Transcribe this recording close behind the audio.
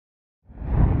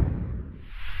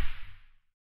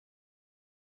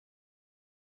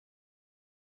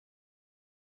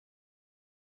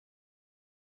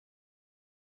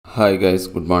Hi guys,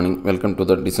 good morning. Welcome to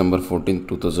the December 14,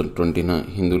 2020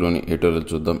 హిందూలోని editorial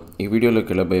చూద్దాం. ఈ వీడియోలోకి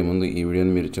వెళ్ళబోయే ముందు ఈ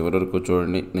వీడియోని మీరు చివరి వరకు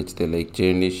చూడండి. నచ్చితే లైక్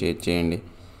చేయండి, షేర్ చేయండి.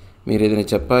 మీరు ఏదైనా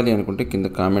చెప్పాలి అనుకుంటే కింద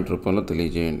కామెంట్ రూపంలో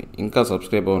తెలియజేయండి. ఇంకా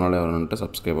సబ్స్క్రైబ్ అవ్వని వాళ్ళు ఎవరైనా ఉంటే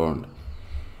సబ్స్క్రైబ్ అవ్వండి.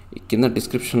 కింద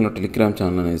డిస్క్రిప్షన్లో టెలిగ్రామ్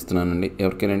ఛానల్ అనేది ఇస్తున్నానండి.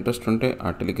 ఎవరికైనా ఇంట్రెస్ట్ ఉంటే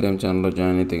ఆ టెలిగ్రామ్ ఛానల్లో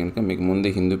జాయిన్ అయితే కనుక మీకు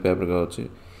ముందే హిందూ పేపర్ కావచ్చు,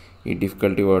 ఈ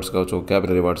డిఫికల్టీ వర్డ్స్ కావచ్చు,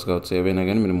 వొకాబులరీ వర్డ్స్ కావచ్చు, ఏవైనా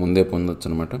కానీ మీరు ముందే పొందొచ్చు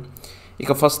అనమాట.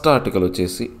 ఇక ఫస్ట్ ఆర్టికల్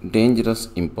వచ్చేసి డేంజరస్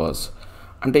ఇంపాస్.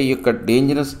 అంటే ఈ యొక్క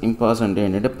డేంజరస్ ఇంపాస్ అంటే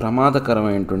ఏంటంటే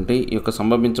ప్రమాదకరమైనటువంటి ఈ యొక్క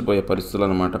సంభవించబోయే పరిస్థితులు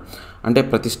అనమాట. అంటే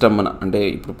ప్రతిష్టంభన, అంటే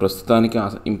ఇప్పుడు ప్రస్తుతానికి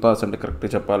ఇంపాస్ అంటే కరెక్ట్గా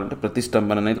చెప్పాలంటే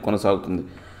ప్రతిష్టంభన అనేది కొనసాగుతుంది.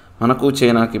 మనకు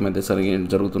చైనాకి మధ్య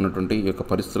జరుగుతున్నటువంటి ఈ యొక్క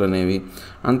పరిస్థితులు అనేవి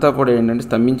అంతా కూడా ఏంటంటే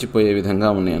స్తంభించిపోయే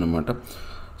విధంగా ఉన్నాయన్నమాట.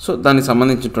 సో దానికి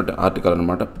సంబంధించినటువంటి ఆర్టికల్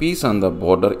అనమాట. Piece on the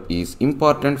border is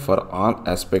important for all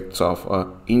aspects of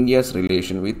India's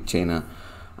relation with China.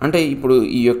 అంటే ఇప్పుడు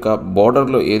ఈ యొక్క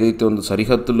బోర్డర్లో ఏదైతే ఉందో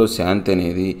సరిహద్దుల్లో శాంతి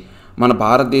అనేది మన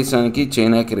భారతదేశానికి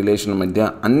చైనాకి రిలేషన్ మధ్య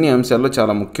అన్ని అంశాల్లో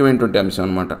చాలా ముఖ్యమైనటువంటి అంశం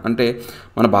అనమాట. అంటే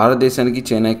మన భారతదేశానికి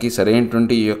చైనాకి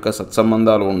సరైనటువంటి ఈ యొక్క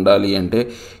సత్సంబంధాలు ఉండాలి అంటే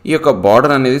ఈ యొక్క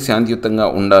బార్డర్ అనేది శాంతియుతంగా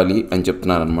ఉండాలి అని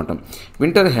చెప్తున్నారనమాట.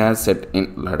 Winter has set in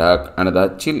Ladakh and the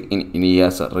chill in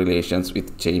India's relations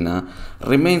with China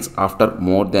remains after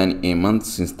more than a month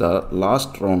since the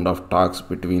last round of talks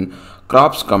between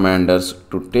Corps commanders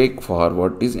to take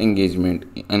forward disengagement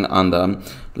on the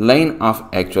line of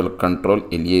actual control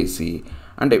LAC.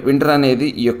 అంటే winter అనేది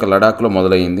ఈ యొక్క లడాఖ్లో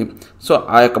మొదలైంది. So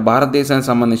ఆ యొక్క భారతదేశానికి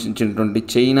సంబంధించినటువంటి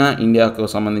China ఇండియాకు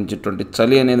సంబంధించినటువంటి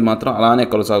చలి అనేది మాత్రం అలానే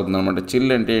కొనసాగుతుంది అనమాట.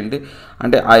 చిల్ అంటే ఏంటి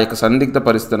అంటే ఆ యొక్క సందిగ్ధ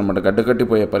పరిస్థితి అనమాట,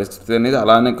 గడ్డకట్టిపోయే పరిస్థితి అనేది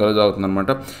అలానే కొనసాగుతుంది అనమాట.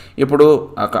 ఇప్పుడు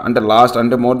అంటే లాస్ట్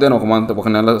అంటే మోర్ దెన్ ఒక మంత్, ఒక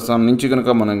నెల నుంచి కనుక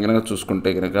మనం కనుక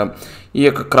చూసుకుంటే కనుక ఈ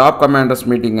యొక్క క్రాప్ కమాండర్స్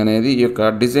మీటింగ్ అనేది ఈ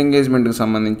యొక్క డిసెంగేజ్మెంట్కి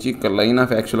సంబంధించి లైన్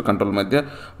ఆఫ్ యాక్చువల్ కంట్రోల్ మధ్య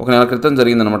ఒక నెల క్రితం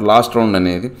జరిగిందనమాట, లాస్ట్ రౌండ్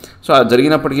అనేది. సో అది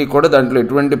జరిగినప్పటికీ కూడా దాంట్లో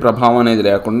ఎటువంటి ప్రభావం అనేది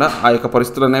లేకుండా ఆ యొక్క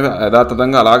పరిస్థితులు అనేవి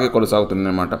యథాతథంగా అలాగే కొనసాగుతున్నాయి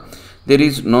అన్నమాట. There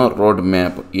is no road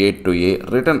map A to A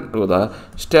return to the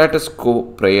status quo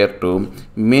prayer to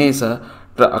mace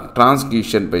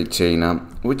transgression by China,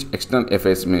 which External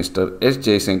Affairs Minister S.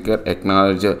 Jaishankar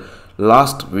acknowledged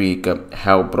last week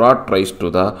have brought rise to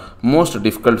the most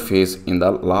difficult phase in the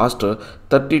last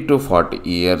 30 to 40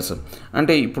 years.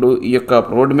 అంటే ఇప్పుడు ఈ యొక్క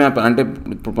road map అంటే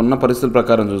ఇప్పుడు ఉన్న పరిస్థితుల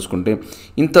ప్రకారం చూసుకుంటే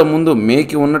ఇంతకుముందు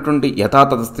మేకి ఉన్నటువంటి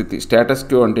యథాతథ స్థితి, స్టేటస్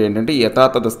క్యూ అంటే ఏంటంటే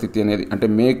యథాతథ స్థితి అనేది అంటే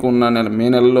మేకు ఉన్న మే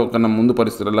నెలలో కన్నా ముందు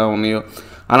పరిస్థితులు ఎలా ఉన్నాయో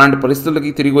అలాంటి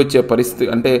పరిస్థితులకి తిరిగి వచ్చే పరిస్థితి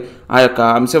అంటే ఆ యొక్క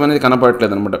అంశం అనేది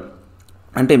కనపడట్లేదు అనమాట.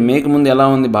 అంటే మేకు ముందు ఎలా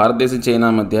ఉంది భారతదేశం చైనా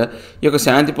మధ్య ఈ యొక్క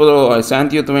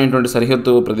శాంతియుతమైనటువంటి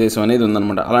సరిహద్దు ప్రదేశం అనేది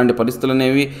ఉందన్నమాట. అలాంటి పరిస్థితులు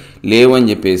అనేవి లేవు అని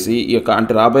చెప్పేసి ఈ యొక్క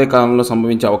అంటే రాబోయే కాలంలో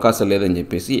సంభవించే అవకాశం లేదని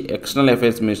చెప్పేసి external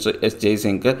affairs minister yes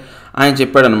Jayashankar ఆయన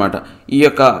చెప్పాడనమాట. ఈ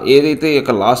యొక్క ఏదైతే ఈ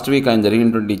యొక్క లాస్ట్ వీక్ ఆయన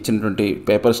ఇచ్చినటువంటి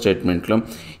పేపర్ స్టేట్మెంట్లో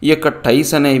ఈ యొక్క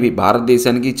టైస్ అనేవి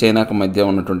భారతదేశానికి చైనాకు మధ్య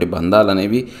ఉన్నటువంటి బంధాలు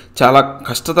అనేవి చాలా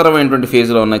కష్టతరమైనటువంటి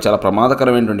ఫేజ్లో ఉన్నాయి, చాలా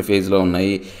ప్రమాదకరమైనటువంటి ఫేజ్లో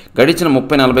ఉన్నాయి. గడిచిన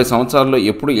 30-40 సంవత్సరాల్లో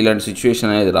ఎప్పుడు ఇలాంటి సిచ్యువేషన్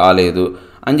అనేది రాలేదు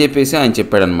అని చెప్పేసి ఆయన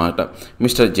చెప్పాడనమాట.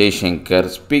 Mister Jayashankar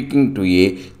speaking to A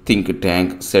think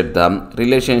tank said the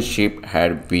relationship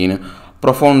had been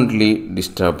profoundly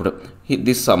disturbed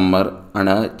this summer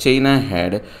and China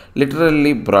had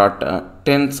literally brought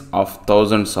tens of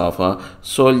thousands of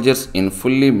soldiers in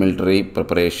fully military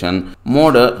preparation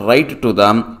mode right to the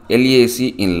LAC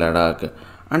in Ladakh.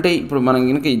 అంటే ఇప్పుడు మనం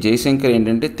కనుక ఈ జయశంకర్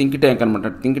ఏంటంటే think tank అనమాట.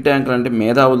 Think tank అంటే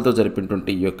మేధావులతో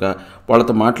జరిపినటువంటి ఈ యొక్క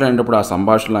వాళ్ళతో మాట్లాడినప్పుడు ఆ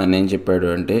సంభాషణలో ఆయన ఏం చెప్పాడు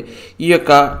అంటే ఈ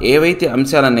యొక్క ఏవైతే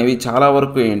అంశాలు అనేవి చాలా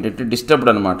వరకు ఏంటంటే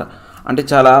డిస్టర్బ్డ్ అనమాట. అంటే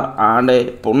చాలా అంటే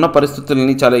ఉన్న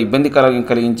పరిస్థితులని చాలా ఇబ్బందికరంగా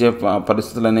కలిగించే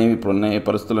పరిస్థితులు అనేవి ఇప్పుడు ఉన్నాయి,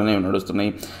 పరిస్థితులు అనేవి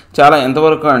నడుస్తున్నాయి. చాలా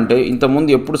ఎంతవరకు అంటే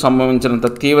ఇంతకుముందు ఎప్పుడు సంభవించినంత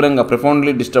తీవ్రంగా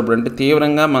ప్రొఫౌండ్లీ డిస్టర్బ్డ్ అంటే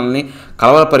తీవ్రంగా మనల్ని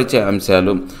కలవరపరిచే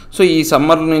అంశాలు. సో ఈ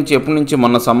సమ్మర్ నుంచి ఎప్పటి నుంచి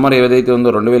మొన్న సమ్మర్ ఏదైతే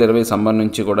ఉందో 2020 సమ్మర్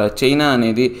నుంచి కూడా చైనా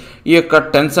అనేది ఈ యొక్క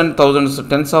tense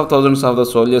of thousands of the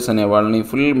soldiers అనే వాళ్ళని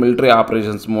ఫుల్ మిలిటరీ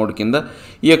ఆపరేషన్స్ మోడ్ కింద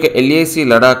ఈ యొక్క LAC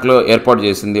లడాఖ్లో ఏర్పాటు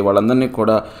చేసింది. వాళ్ళందరినీ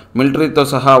కూడా మిలిటరీతో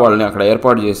సహా వాళ్ళని అక్కడ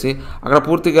ఏర్పాటు చేసి అక్కడ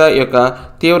పూర్తిగా ఈ యొక్క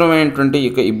తీవ్రమైనటువంటి ఈ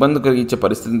యొక్క ఇబ్బంది కలిగించే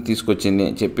పరిస్థితిని తీసుకొచ్చింది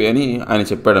అని ఆయన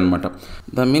చెప్పాడనమాట.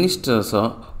 The ministers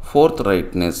fourth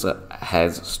righteousness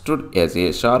has stood as a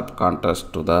sharp contrast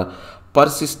to the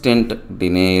persistent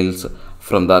denials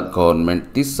from the government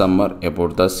this summer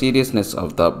about the seriousness of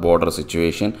the border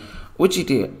situation, which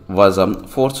it was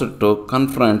forced to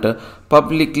confront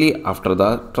publicly after the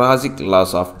tragic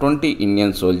loss of 20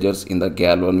 Indian soldiers in the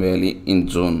Galwan Valley in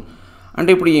June. అంటే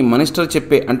ఇప్పుడు ఈ minister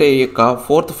చెప్పే అంటే ఈ యొక్క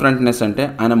fourth ఫ్రంట్నెస్ అంటే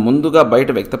ఆయన ముందుగా బయట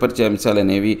వ్యక్తపరిచే అంశాలు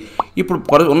అనేవి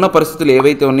ఇప్పుడు ఉన్న పరిస్థితులు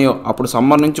ఏవైతే ఉన్నాయో అప్పుడు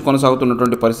సమ్మర్ నుంచి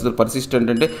కొనసాగుతున్నటువంటి పరిస్థితులు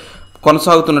పర్సిస్టెంట్ అంటే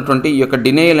కొనసాగుతున్నటువంటి ఈ యొక్క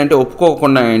డినేయల్ అంటే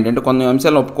ఒప్పుకోకుండా ఏంటంటే కొన్ని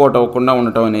అంశాలను ఒప్పుకోవకుండా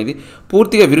ఉండటం అనేది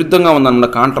పూర్తిగా విరుద్ధంగా ఉందన్నమాట,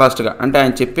 కాంట్రాస్ట్గా. అంటే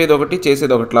ఆయన చెప్పేది ఒకటి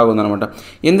చేసేది ఒకటిలాగా ఉందన్నమాట.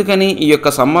 ఎందుకని ఈ యొక్క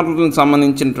సమ్మర్కి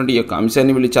సంబంధించినటువంటి ఈ యొక్క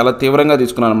అంశాన్ని వీళ్ళు చాలా తీవ్రంగా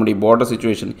తీసుకున్నారన్నమాట, ఈ బోర్డర్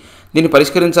సిచ్యువేషన్. దీన్ని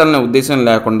పరిష్కరించాలనే ఉద్దేశం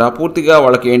లేకుండా పూర్తిగా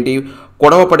వాళ్ళకి ఏంటి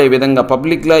గొడవ పడే విధంగా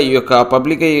పబ్లిక్గా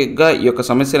ఈ యొక్క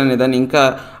సమస్యలు అనేదాన్ని ఇంకా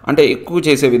అంటే ఎక్కువ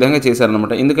చేసే విధంగా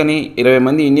చేశారనమాట. ఎందుకని 20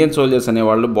 మంది ఇండియన్ సోల్జర్స్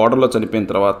అనేవాళ్ళు బోర్డర్లో చనిపోయిన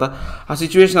తర్వాత ఆ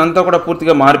సిచ్యువేషన్ అంతా కూడా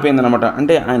పూర్తిగా మారిపోయిందనమాట.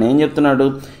 అంటే ఆయన ఏం చెప్తున్నాడు,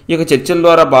 ఈ యొక్క చర్చల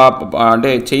ద్వారా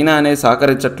అంటే చైనా అనేది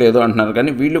సహకరించట్లేదు అంటున్నారు,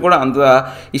 కానీ వీళ్ళు కూడా అంత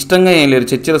ఇష్టంగా ఏం లేరు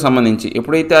చర్చలకు సంబంధించి.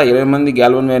 ఎప్పుడైతే ఆ 20 మంది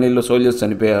గ్యాల్వన్ వ్యాలీలో సోల్జర్స్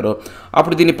చనిపోయారో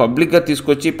అప్పుడు దీన్ని పబ్లిక్గా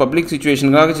తీసుకొచ్చి public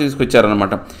సిచ్యువేషన్గా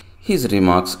తీసుకొచ్చారనమాట. His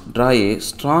remarks draw a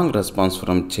strong response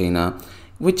from China,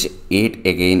 which yet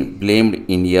again blamed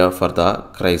India for the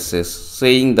crisis,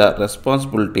 saying the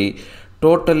responsibility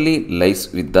totally lies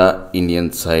with the Indian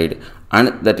side and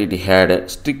that it had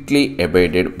strictly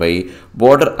abided by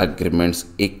border agreements,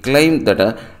 a claim that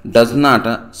does not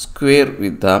square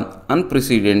with the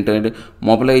unprecedented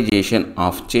mobilization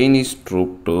of Chinese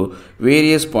troops to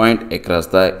various points across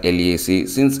the LAC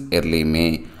since early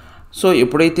May. So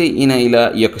ఎప్పుడైతే ఈయన ఇలా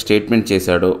ఈ యొక్క statement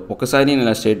చేశాడో, ఒకసారి నేను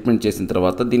ఇలా statement చేసిన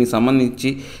తర్వాత దీనికి సంబంధించి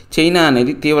చైనా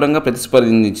అనేది తీవ్రంగా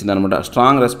ప్రతిస్పందించిందనమాట,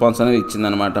 స్ట్రాంగ్ రెస్పాన్స్ అనేది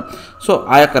ఇచ్చిందనమాట. సో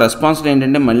ఆ యొక్క రెస్పాన్స్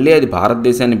ఏంటంటే మళ్ళీ అది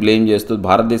భారతదేశాన్ని బ్లేమ్ చేస్తూ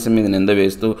భారతదేశం మీద నింద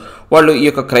వేస్తూ వాళ్ళు ఈ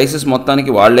యొక్క క్రైసిస్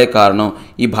మొత్తానికి వాళ్లే కారణం,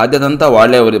 ఈ బాధ్యత అంతా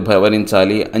వాళ్లే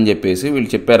భరించాలి అని చెప్పేసి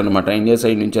వీళ్ళు చెప్పారనమాట. ఇండియా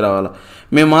సైడ్ నుంచి రావాలా,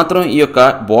 మేము మాత్రం ఈ యొక్క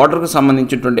బోర్డర్కి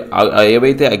సంబంధించినటువంటి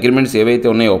ఏవైతే అగ్రిమెంట్స్ ఏవైతే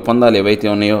ఉన్నాయో, ఒప్పందాలు ఏవైతే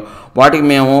ఉన్నాయో వాటికి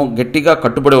మేము గట్టిగా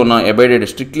కట్టుబడి ఉన్నాం.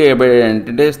 స్ట్రిక్ట్లీ అబైడెడ్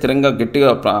అంటే స్థిరంగా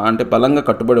గట్టిగా అంటే బలంగా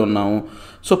కట్టుబడి ఉన్నాము.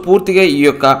 సో పూర్తిగా ఈ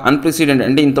యొక్క అన్ప్రెసిడెంట్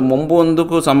అంటే ఇంత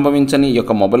ముందుకు సంభవించని ఈ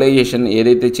యొక్క మొబిలైజేషన్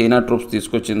ఏదైతే China troops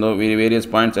తీసుకొచ్చిందో various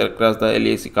points across the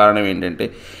LAC కారణం ఏంటంటే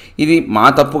ఇది మా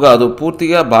తప్పు కాదు,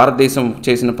 పూర్తిగా భారతదేశం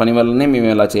చేసిన పని వల్లనే మేము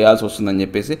ఇలా చేయాల్సి వస్తుందని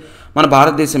చెప్పేసి మన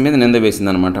భారతదేశం మీద నింద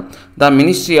వేసిందనమాట. The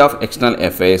ministry of external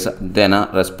affairs then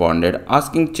responded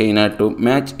asking China to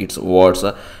match it's words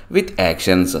with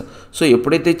actions. So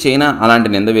ఎప్పుడైతే చైనా అలాంటి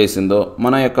నింద వేసిందో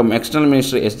మన యొక్క ఎక్స్టర్నల్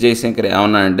మినిస్టర్ ఎస్ జయశంకర్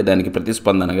ఏమన్నాడంటే దానికి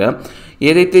ప్రతిస్పందనగా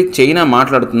ఏదైతే చైనా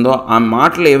మాట్లాడుతుందో ఆ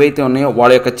మాటలు ఏవైతే ఉన్నాయో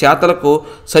వాళ్ళ యొక్క చేతలకు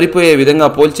సరిపోయే విధంగా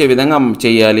పోల్చే విధంగా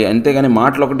చేయాలి, అంతేగాని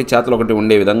మాటలు ఒకటి చేతలు ఒకటి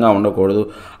ఉండే విధంగా ఉండకూడదు.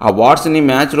 ఆ వర్డ్స్ని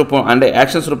మ్యాచ్ రూపం అంటే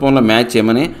యాక్షన్స్ రూపంలో మ్యాచ్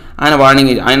చేయమని ఆయన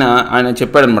వార్నింగ్ ఆయన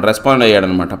చెప్పాడనమాట, respond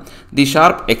అయ్యాడనమాట. The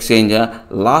sharp exchange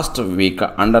last week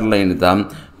underline the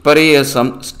perilous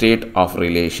state of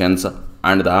relations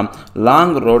and the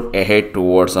long road ahead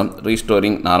towards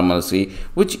restoring normalcy,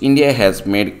 which India has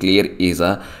made clear is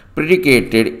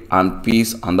predicated on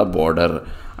peace on the border.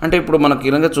 అంటే ఇప్పుడు మనకి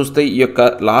ఇలాగా చూస్తే ఈ యొక్క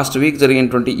last week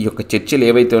జరిగినటువంటి ఈ యొక్క చర్చలు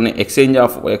ఏవైతే ఉన్నాయో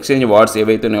ఎక్స్చేంజ్ వర్డ్స్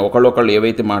ఏవైతే ఉన్నాయో ఒకళ్ళు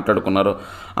ఏవైతే మాట్లాడుకున్నారో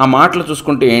ఆ మాటలు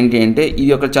చూసుకుంటే ఏంటి అంటే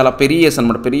ఇది ఒక చాలా పెరియస్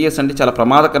అనమాట. పెరియస్ అంటే చాలా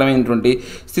ప్రమాదకరమైనటువంటి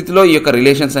స్థితిలో ఈ యొక్క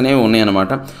రిలేషన్స్ అనేవి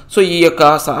ఉన్నాయన్నమాట. సో ఈ యొక్క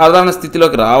సాధారణ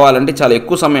స్థితిలోకి రావాలంటే చాలా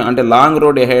ఎక్కువ సమయం అంటే లాంగ్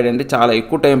రోడ్ ఎహెడ్ అంటే చాలా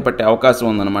ఎక్కువ టైం పట్టే అవకాశం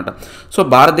ఉందన్నమాట. సో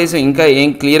భారతదేశం ఇంకా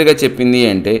ఏం క్లియర్గా చెప్పింది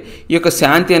అంటే ఈ యొక్క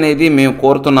శాంతి అనేది మేము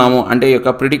కోరుతున్నాము, అంటే ఈ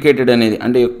యొక్క ప్రిడికేటెడ్ అనేది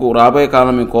అంటే ఎక్కువ రాబోయే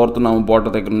కాలం మేము కోరుతున్నాము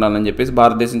బోర్డర్ దగ్గర ఉండాలని చెప్పేసి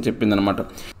భారతదేశం చెప్పిందనమాట.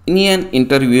 In an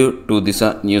interview to this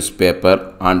newspaper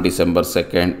on December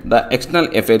 2nd, the External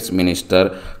Affairs Minister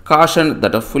cautioned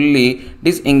that a fully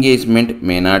disengagement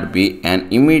may not be an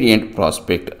immediate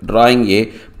prospect, drawing a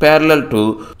parallel to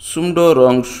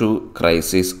Sumdorongshu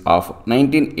crisis of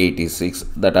 1986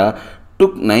 that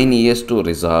took 9 years to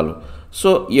resolve. So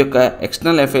ఈ యొక్క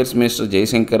external affairs minister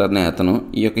Jayashankar అనే అతను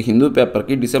ఈ యొక్క హిందూ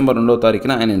పేపర్కి December 2వ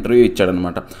తారీఖున ఆయన ఇంటర్వ్యూ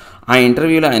ఇచ్చాడనమాట. ఆ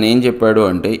ఇంటర్వ్యూలో ఆయన ఏం చెప్పాడు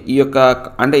అంటే ఈ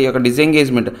యొక్క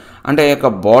డిసెంగేజ్మెంట్ అంటే ఈ యొక్క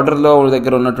బార్డర్లో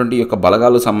దగ్గర ఉన్నటువంటి ఈ యొక్క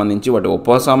బలగాలకు సంబంధించి వాటి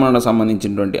ఉపశమనానికి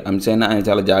సంబంధించినటువంటి అంశాన్ని ఆయన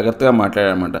చాలా జాగ్రత్తగా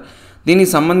మాట్లాడాడనమాట. దీనికి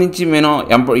సంబంధించి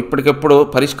మేము ఇప్పటికెప్పుడు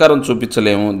పరిష్కారం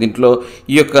చూపించలేము. దీంట్లో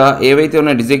ఈ యొక్క ఏవైతే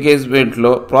ఉన్న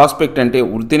డిసెంగేజ్మెంట్లో ప్రాస్పెక్ట్ అంటే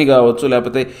వృద్ధిని కావచ్చు,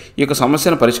 లేకపోతే ఈ యొక్క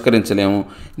సమస్యను పరిష్కరించలేము.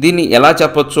 దీన్ని ఎలా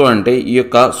చెప్పొచ్చు అంటే ఈ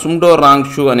యొక్క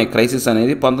సుమ్డోరాంగ్షు అనే క్రైసిస్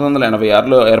అనేది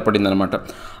 1986లో ఏర్పడిందనమాట.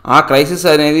 ఆ క్రైసిస్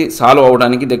అనేది సాల్వ్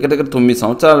అవడానికి దగ్గర 9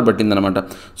 సంవత్సరాలు పట్టిందనమాట.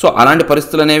 సో అలాంటి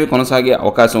పరిస్థితులు అనేవి కొనసాగే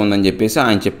అవకాశం ఉందని చెప్పేసి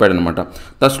ఆయన చెప్పాడనమాట.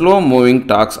 The slow moving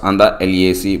talks on the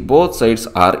LAC both sides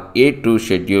are to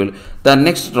schedule the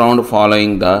next round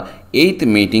following the 8th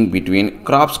meeting between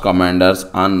Corps commanders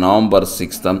on November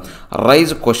 6th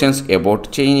raise questions about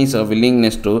Chinese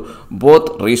willingness to both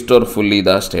restore fully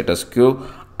the status quo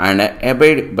and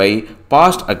abide by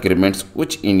past agreements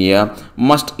which India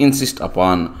must insist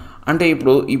upon. అంటే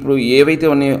ఇప్పుడు ఏవైతే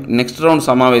ఉన్నాయో next round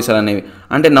సమావేశాలు అనేవి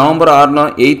అంటే November 6న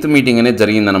 8th meeting అనేది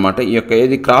జరిగిందనమాట. ఈ యొక్క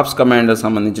ఏది క్రాప్స్ కమాండర్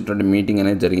సంబంధించినటువంటి మీటింగ్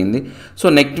అనేది జరిగింది. సో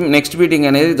నెక్స్ట్ మీటింగ్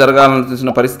అనేది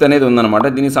జరగాల్సిన పరిస్థితి అనేది ఉందన్నమాట.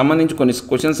 దీనికి సంబంధించి కొన్ని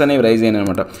క్వశ్చన్స్ అనేవి రైజ్ అయినాయి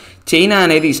అనమాట. చైనా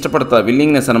అనేది ఇష్టపడతా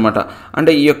విల్లింగ్నెస్ అనమాట.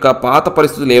 అంటే ఈ యొక్క పాత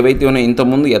పరిస్థితులు ఏవైతే ఉన్నాయో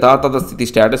ఇంతకుముందు యథాతథ స్థితి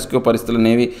స్టేటస్ క్యో పరిస్థితులు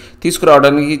అనేవి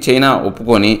తీసుకురావడానికి చైనా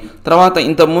ఒప్పుకొని తర్వాత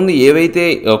ఇంతకుముందు ఏవైతే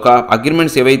ఒక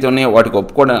అగ్రిమెంట్స్ ఏవైతే ఉన్నాయో వాటికి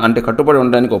ఒప్పుకోవడం అంటే కట్టుబడి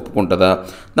ఉండడానికి ఒప్పుకుంటుందా,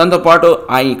 దాంతోపాటు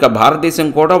ఇక భారతదేశం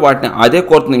కూడా వాటిని అదే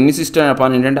కోరుతుంది. ఇన్సిస్టెంట్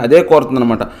అపాన్ ఏంటంటే అదే కోరుతుంది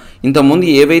అనమాట. ఇంతకుముందు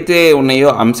ఏవైతే ఉన్నాయో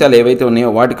అంశాలు ఏవైతే ఉన్నాయో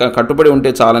వాటికి కట్టుబడి ఉంటే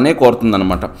చాలనే కోరుతుంది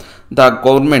అనమాట. The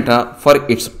government for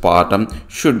it's part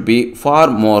should be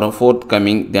far more fourth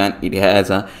coming than it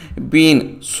has been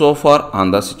so far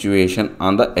on the situation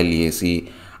on the LAC.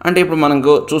 అంటే ఇప్పుడు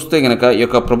మనకు చూస్తే కనుక ఈ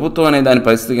యొక్క ప్రభుత్వం అనే దాని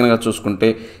పరిస్థితి కనుక చూసుకుంటే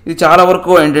ఇది చాలా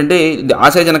వరకు ఏంటంటే ఇది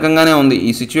ఆశాజనకంగానే ఉంది.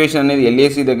 ఈ సిచ్యువేషన్ అనేది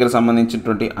LAC దగ్గర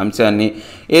సంబంధించినటువంటి అంశాన్ని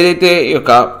ఏదైతే ఈ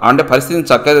యొక్క అంటే పరిస్థితిని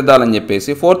చక్కదిద్దాలని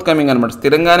చెప్పేసి ఫోర్త్ కమింగ్ అనమాట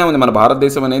స్థిరంగానే ఉంది. మన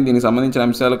భారతదేశం అనేది దీనికి సంబంధించిన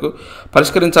అంశాలకు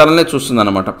పరిష్కరించాలనే చూస్తుంది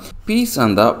అనమాట. Piece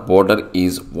on the border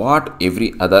is what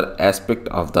every other aspect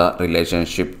of the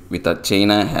relationship with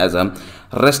China has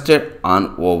rested on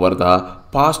over the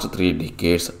past 3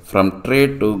 decades, from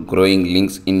trade to growing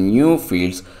links in new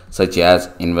fields such as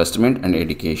investment and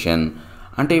education.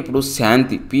 అంటే ఇప్పుడు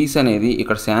శాంతి piece అనేది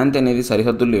ఇక్కడ శాంతి అనేది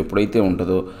సరిహద్దుల్లో ఎప్పుడైతే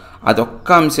ఉంటుందో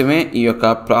అదొక్క అంశమే ఈ యొక్క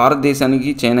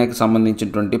భారతదేశానికి చైనాకి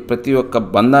సంబంధించినటువంటి ప్రతి ఒక్క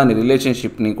బంధాన్ని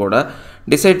రిలేషన్షిప్ని కూడా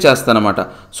డిసైడ్ చేస్తానమాట.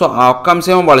 సో ఆ ఒక్క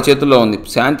అంశం వాళ్ళ చేతుల్లో ఉంది.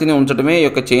 శాంతిని ఉంచడమే ఈ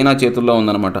యొక్క చైనా చేతుల్లో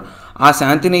ఉందన్నమాట. ఆ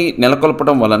శాంతిని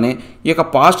నెలకొల్పడం వల్లనే ఈ యొక్క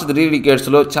పాస్ట్ 3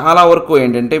 decadesలో చాలా వరకు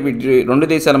ఏంటంటే రెండు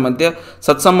దేశాల మధ్య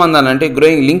సత్సంబంధాలు అంటే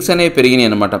గ్రోయింగ్ లింక్స్ అనేవి పెరిగినాయి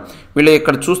అనమాట. వీళ్ళు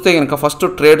ఇక్కడ చూస్తే కనుక ఫస్ట్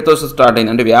ట్రేడ్తో స్టార్ట్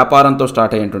అయింది అంటే వ్యాపారంతో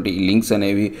స్టార్ట్ అయినటువంటి ఈ లింక్స్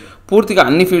అనేవి పూర్తిగా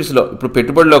అన్ని ఫీల్డ్స్లో ఇప్పుడు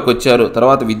పెట్టుబడిలోకి వచ్చారు,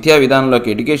 తర్వాత విద్యా విధానంలోకి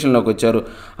ఎడ్యుకేషన్లోకి వచ్చారు.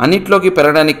 అన్నిట్లోకి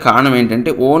పెరగడానికి కారణం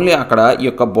ఏంటంటే ఓన్లీ అక్కడ ఈ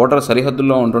యొక్క బోర్డర్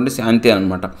సరిహద్దుల్లో ఉన్నటువంటి శాంతి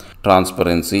అనమాట.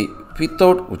 Transparency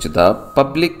without which the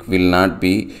public will not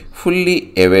be fully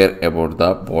aware about the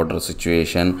border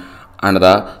situation and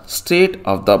the state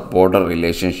of the border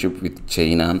relationship with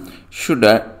China should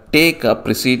take a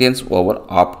precedence over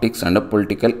optics and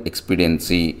political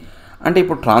expediency. అంటే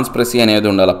ఇప్పుడు transparency అనేది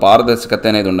ఉండాలి, పారదర్శకత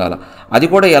అనేది ఉండాలి. అది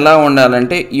కూడా ఎలా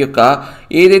ఉండాలంటే ఈ యొక్క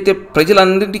ఏదైతే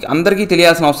అందరికీ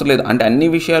తెలియాల్సిన అవసరం లేదు. అంటే అన్ని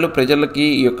విషయాలు ప్రజలకి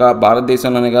ఈ యొక్క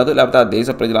భారతదేశంలోనే కాదు లేకపోతే ఆ దేశ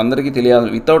ప్రజలందరికీ తెలియాలి.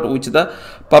 Without which the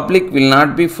public will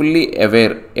not be fully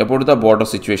aware about the border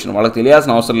situation. వాళ్ళకి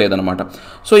తెలియాల్సిన అవసరం లేదనమాట.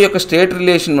 సో ఈ యొక్క స్టేట్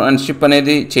రిలేషన్షిప్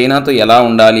అనేది చైనాతో ఎలా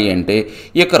ఉండాలి అంటే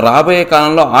ఈ యొక్క రాబోయే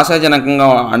కాలంలో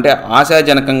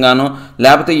ఆశాజనకంగానో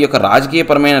లేకపోతే ఈ యొక్క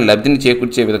రాజకీయపరమైన లబ్ధిని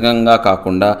చేకూర్చే విధంగా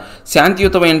కాకుండా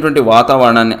శాంతియుతమైనటువంటి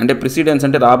వాతావరణాన్ని అంటే ప్రెసిడెన్స్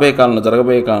అంటే రాబోయే కాలంలో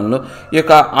జరగబోయే కాలంలో ఈ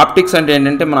యొక్క ఆప్టిక్స్ అంటే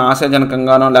ఏంటంటే మన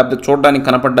ఆశాజనకంగానో లేకపోతే చూడడానికి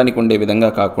కనపడడానికి ఉండే విధంగా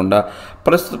కాకుండా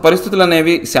పరిస్థితులు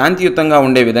అనేవి శాంతియుతంగా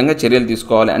ఉండే విధంగా చర్యలు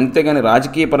తీసుకోవాలి. అంతేగాని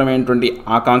రాజకీయపరమైనటువంటి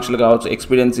ఆకాంక్షలు కావచ్చు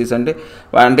ఎక్స్పీరియన్సీస్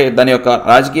అంటే దాని యొక్క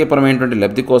రాజకీయపరమైనటువంటి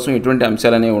లబ్ధి కోసం ఎటువంటి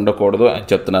అంశాలు అనేవి ఉండకూడదు అని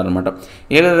చెప్తున్నారు అనమాట.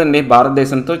 ఏలేదండి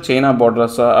భారతదేశంతో చైనా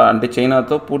బోర్డర్స్ అంటే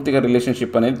చైనాతో పూర్తిగా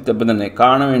రిలేషన్షిప్ అనేది దెబ్బతిన్నాయి.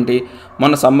 కారణం ఏంటి?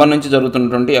 మన సమ్మర్ నుంచి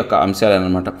జరుగుతున్నటువంటి యొక్క అంశాలు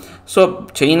అనమాట. సో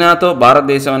చైనాతో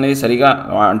భారతదేశం అనేది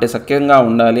సఖ్యంగా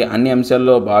ఉండాలి, అన్ని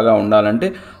అంశాల్లో బాగా ఉండాలంటే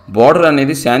బోర్డర్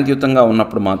అనేది శాంతియుతంగా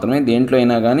ఉన్నప్పుడు మాత్రమే దేంట్లో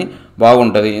అయినా కానీ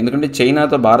బాగుంటుంది. ఎందుకంటే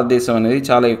చైనాతో భారతదేశం అనేది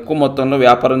చాలా ఎక్కువ మొత్తంలో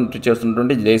వ్యాపారం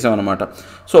చేస్తున్నటువంటి దేశం అనమాట.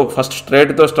 సో ఫస్ట్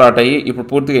ట్రేడ్తో స్టార్ట్ అయ్యి ఇప్పుడు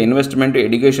పూర్తిగా ఇన్వెస్ట్మెంట్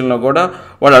ఎడ్యుకేషన్లో కూడా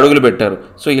వాళ్ళు అడుగులు పెట్టారు.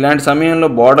 సో ఇలాంటి సమయంలో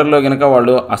బోర్డర్లో కనుక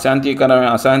వాళ్ళు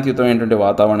అశాంతియుతమైనటువంటి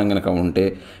వాతావరణం కనుక ఉంటే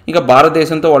ఇంకా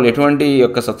భారతదేశంతో వాళ్ళు ఎటువంటి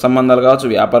యొక్క సత్సంబంధాలు కావచ్చు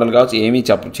వ్యాపారాలు కావచ్చు ఏమీ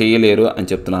చేయలేరు అని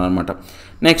చెప్తున్నాను అనమాట.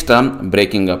 Next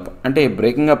breaking up. అంటే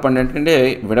బ్రేకింగ్ అప్ అంటే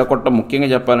విడగొట్టడం. ముఖ్యంగా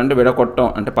చెప్పాలంటే విడగొట్టడం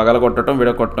అంటే పగలగొట్టడం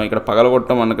విడగొట్టడం. ఇక్కడ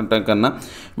పగలగొట్టడం అనుకుంటే కన్నా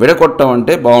విడగొట్టడం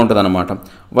అంటే బాగుంటుంది అనమాట.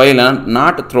 While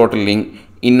not throttling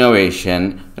innovation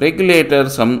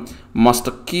regulators must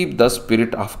keep the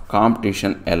spirit of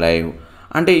competition alive.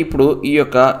 అంటే ఇప్పుడు ఈ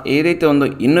యొక్క ఏదైతే ఉందో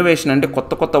ఇన్నోవేషన్ అంటే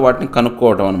కొత్త వాటిని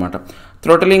కనుక్కోవడం అనమాట.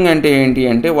 థ్రోటలింగ్ అంటే ఏంటి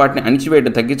అంటే వాటిని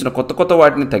అణిచివేయడం తగ్గించడం, కొత్త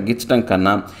వాటిని తగ్గించడం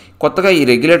కన్నా కొత్తగా ఈ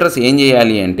రెగ్యులేటర్స్ ఏం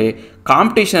చేయాలి అంటే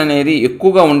కాంపిటీషన్ అనేది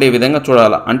ఎక్కువగా ఉండే విధంగా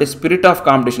చూడాలి. అంటే స్పిరిట్ ఆఫ్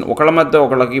కాంపిటీషన్ ఒకళ్ళ మధ్య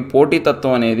ఒకళ్ళకి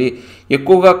పోటీతత్వం అనేది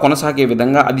ఎక్కువగా కొనసాగే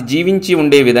విధంగా అది జీవించి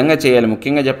ఉండే విధంగా చేయాలి.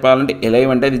 ముఖ్యంగా చెప్పాలంటే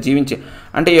ఎలైవ్ అంటే అది జీవించే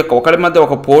అంటే ఈ యొక్క ఒకళ్ళ మధ్య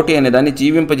ఒక పోటీ అనే దాన్ని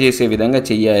జీవింపజేసే విధంగా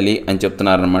చేయాలి అని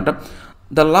చెప్తున్నారనమాట.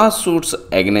 The lawsuits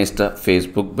against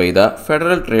Facebook by the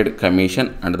Federal Trade Commission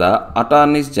and the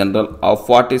Attorneys General of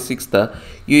 46th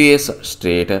US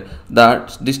state, the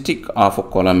District of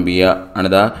Columbia and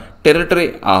the Territory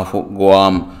of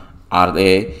Guam are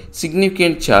a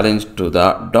significant challenge to the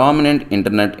dominant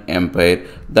internet empire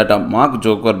that Mark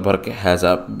Zuckerberg has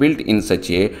built in such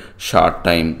a short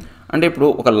time. అంటే ఇప్పుడు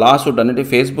ఒక లా suit అనేది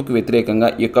Facebook వ్యతిరేకంగా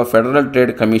ఈ యొక్క federal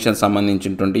trade commission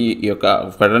సంబంధించినటువంటి ఈ యొక్క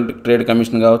ఫెడరల్ ట్రేడ్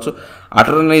కమిషన్ కావచ్చు,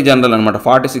 అటార్నీ జనరల్ అనమాట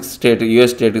 46 స్టేట్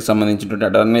యూఎస్ స్టేట్కి సంబంధించినటువంటి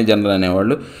అటార్నీ జనరల్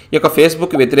అనేవాళ్ళు ఈ యొక్క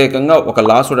ఫేస్బుక్ వ్యతిరేకంగా ఒక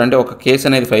లా సూట్ అంటే ఒక కేసు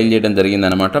అనేది ఫైల్ చేయడం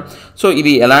జరిగిందనమాట. సో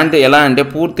ఇది ఎలా అంటే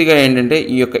పూర్తిగా ఏంటంటే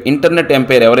ఈ యొక్క ఇంటర్నెట్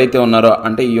ఎంపైర్ ఎవరైతే ఉన్నారో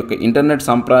అంటే ఈ యొక్క ఇంటర్నెట్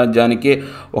సామ్రాజ్యానికి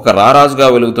ఒక రారాజుగా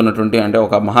వెలుగుతున్నటువంటి అంటే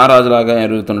ఒక మహారాజులాగా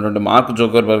వెలుగుతున్నటువంటి మార్క్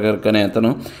జుకర్బర్గ్ అనే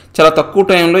అతను చాలా తక్కువ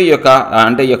టైంలో ఈ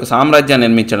యొక్క సామ్రాజ్యాన్ని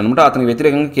నిర్మించాడు అనమాట. అతనికి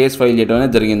వ్యతిరేకంగా కేసు ఫైల్ చేయడం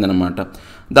అనేది జరిగిందనమాట.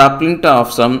 The plaintiff of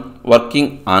some working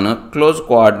on a close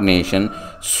coordination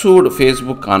sued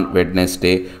Facebook on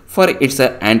Wednesday for its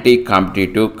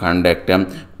anti-competitive conduct,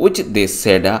 which they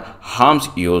said harms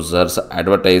users,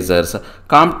 advertisers,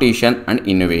 competition and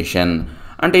innovation.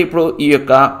 అంటే ఇప్పుడు ఈ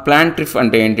యొక్క ప్లాంటిఫ్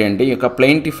అంటే ఏంటంటే ఈ యొక్క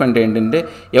ప్లెయింటిఫ్ అంటే ఏంటంటే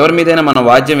ఎవరి మీదైనా మనం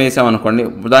వాద్యం వేసామనుకోండి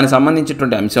దానికి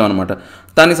సంబంధించినటువంటి అంశం అనమాట.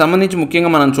 దానికి సంబంధించి ముఖ్యంగా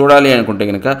మనం చూడాలి అనుకుంటే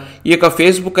కనుక ఈ యొక్క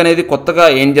ఫేస్బుక్ అనేది కొత్తగా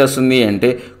ఏం చేస్తుంది అంటే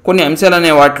కొన్ని అంశాలు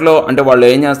అనే వాటిలో అంటే వాళ్ళు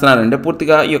ఏం చేస్తున్నారంటే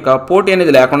పూర్తిగా ఈ యొక్క పోటీ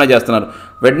అనేది లేకుండా చేస్తున్నారు.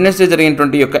 వెడ్నెస్డే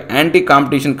జరిగినటువంటి యొక్క యాంటీ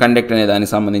కాంపిటీషన్ కండక్ట్ అనే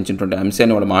దానికి సంబంధించినటువంటి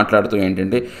అంశాన్ని వాళ్ళు మాట్లాడుతూ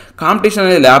ఏంటంటే కాంపిటీషన్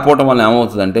అనేది లేకపోవడం వల్ల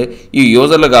ఏమవుతుందంటే ఈ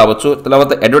యూజర్లు కావచ్చు,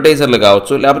 తర్వాత అడ్వర్టైజర్లు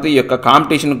కావచ్చు, లేకపోతే ఈ యొక్క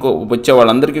కాంపిటీషన్కు వచ్చే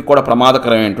వాళ్ళందరికీ కూడా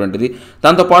ప్రమాదకరమైనటువంటిది.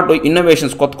 దాంతోపాటు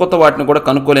ఇన్నోవేషన్స్ కొత్త వాటిని కూడా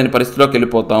కనుక్కోలేని పరిస్థితిలోకి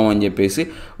వెళ్ళిపోతాము అని చెప్పేసి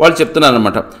వాళ్ళు చెప్తున్నారు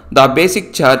అనమాట. The basic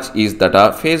charge is that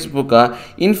Facebook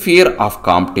in fear of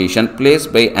competition place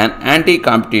by an anti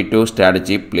competitive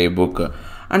strategy playbook.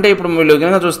 అంటే ఇప్పుడు మీరు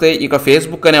కనుక చూస్తే ఇక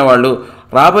ఫేస్బుక్ అనేవాళ్ళు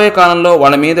రాబోయే కాలంలో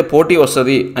వాళ్ళ మీద పోటీ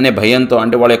వస్తుంది అనే భయంతో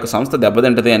అంటే వాళ్ళ యొక్క సంస్థ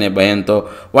దెబ్బతింటది అనే భయంతో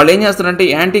వాళ్ళు ఏం చేస్తారంటే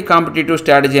యాంటీ కాంపిటేటివ్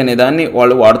స్ట్రాటజీ అనే దాన్ని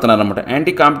వాళ్ళు వాడుతున్నారు అనమాట.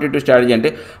 యాంటీ కాంపిటేటివ్ స్ట్రాటజీ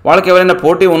అంటే వాళ్ళకి ఎవరైనా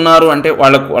పోటీ ఉన్నారు అంటే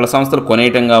వాళ్ళ సంస్థలు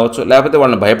కొనేయటం కావచ్చు, లేకపోతే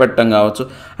వాళ్ళని భయపెట్టడం కావచ్చు,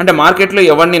 అంటే మార్కెట్లో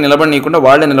ఎవరిని నిలబడనీయకుండా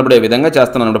వాళ్ళే నిలబడే విధంగా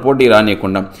చేస్తున్నారు అనమాట, పోటీ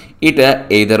రానియకుండా. It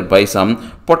either by some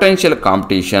potential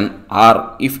competition are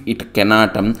if it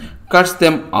cannot cuts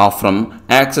them of from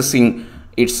accessing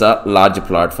it's a large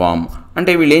platform.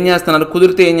 అంటే వీళ్ళు ఏం చేస్తున్నారు,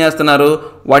 కుదిరితే ఏం చేస్తున్నారు,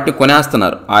 వాటిని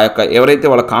కొనేస్తున్నారు. ఆ యొక్క ఎవరైతే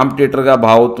వాళ్ళ కాంపిటీటర్గా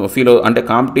ఫీల్ అంటే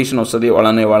కాంపిటీషన్ వస్తుంది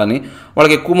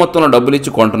వాళ్ళకి ఎక్కువ మొత్తంలో డబ్బులు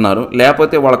ఇచ్చి కొంటున్నారు,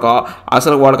 లేకపోతే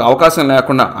వాళ్ళకి అవకాశం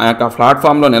లేకుండా ఆ యొక్క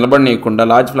ప్లాట్ఫామ్లో నిలబడనీయకుండా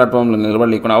లార్జ్ ప్లాట్ఫామ్లో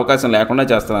నిలబడనీయకుండా అవకాశం లేకుండా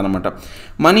చేస్తున్నారు అనమాట.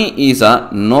 Money is a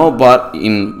no bar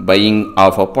in buying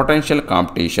of a potential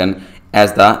competition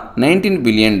as the $19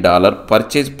 billion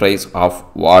purchase price of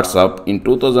WhatsApp in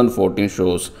 2014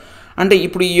 shows. అంటే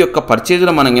ఇప్పుడు ఈ యొక్క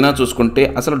పర్చేజ్లో మనం ఏమైనా చూసుకుంటే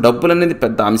అసలు డబ్బులు అనేది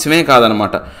పెద్ద అంశమే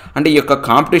కాదనమాట. అంటే ఈ యొక్క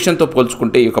కాంపిటీషన్తో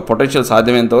పోల్చుకుంటే ఈ యొక్క పొటెన్షియల్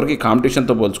సాధ్యమైనంతవరకు ఈ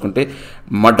కాంపిటీషన్తో పోల్చుకుంటే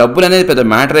మా డబ్బులు అనేది పెద్ద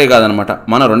మ్యాటరే కాదనమాట.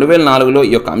 మన 2004లో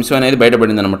ఈ యొక్క అంశం అనేది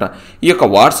బయటపడింది అనమాట. ఈ యొక్క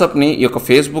వాట్సాప్ని ఈ యొక్క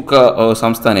ఫేస్బుక్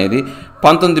సంస్థ అనేది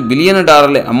 $19 బిలియన్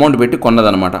అమౌంట్ పెట్టి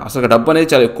కొన్నదనమాట. అసలు డబ్బు అనేది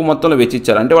చాలా ఎక్కువ మొత్తంలో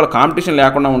వెచ్చిచ్చారు. అంటే వాళ్ళ కాంపిటీషన్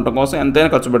లేకుండా ఉండటం కోసం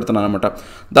ఎంతైనా ఖర్చు పెడుతున్నారు అనమాట.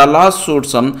 The last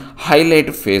suit some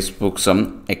highlight Facebook some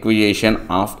acquisition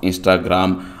of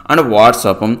Instagram and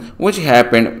WhatsApp, which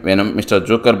happened when Mr.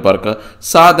 Zuckerberg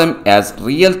saw them as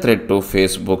real threat to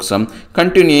Facebook's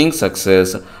continuing success.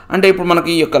 అంటే ఇప్పుడు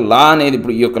మనకి ఈ యొక్క లా అనేది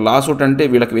ఇప్పుడు ఈ యొక్క లా సూట్ అంటే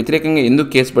వీళ్ళకి వ్యతిరేకంగా ఎందుకు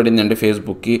కేసు పడింది అంటే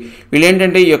ఫేస్బుక్కి వీళ్ళు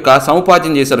ఏంటంటే ఈ యొక్క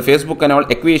సముపార్జన చేశారు. ఫేస్బుక్ అనే వాళ్ళు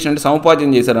ఎక్విజిషన్ అంటే సముపార్జన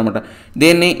చేశారనమాట.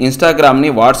 దేన్ని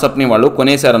ఇన్స్టాగ్రామ్ని వాట్సాప్ని వాళ్ళు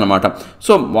కొనేశారనమాట.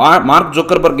 సో మార్క్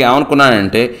జుకర్బర్గ్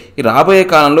ఏమనుకున్నాడంటే ఈ రాబోయే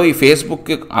కాలంలో ఈ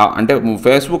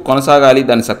ఫేస్బుక్ కొనసాగాలి,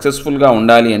 దాన్ని సక్సెస్ఫుల్గా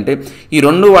ఉండాలి అంటే ఈ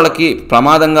రెండు వాళ్ళకి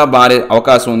ప్రమాదంగా మారే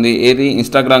అవకాశం ఉంది. ఏది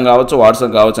ఇన్స్టాగ్రామ్ కావచ్చు,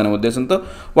 వాట్సాప్ కావచ్చు అనే ఉద్దేశంతో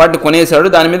వాటిని కొనేశాడు.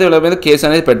 దాని మీద వీళ్ళ మీద కేసు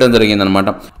అనేది పెట్టడం జరిగిందనమాట.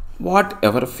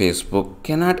 Whatever Facebook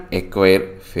cannot acquire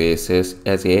faces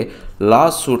as a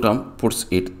lawsuit puts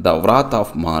it the wrath of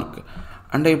Mark.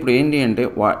 అంటే ఇప్పుడు ఏంటి అంటే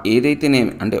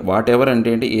ఏదైతేనేమి అంటే వాట్ ఎవర్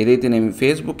అంటే ఏదైతేనేమి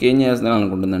ఫేస్బుక్ ఏం చేస్తుందని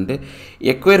అనుకుంటుందంటే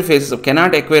acquire faces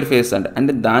cannot acquire face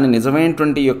అంటే దాని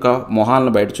నిజమైనటువంటి యొక్క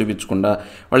మొహాలను బయట చూపించకుండా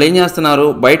వాళ్ళు ఏం చేస్తున్నారు,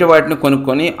 బయట వాటిని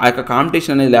కొనుక్కొని ఆ యొక్క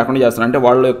కాంపిటీషన్ అనేది లేకుండా చేస్తున్నారు. అంటే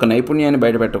వాళ్ళ యొక్క నైపుణ్యాన్ని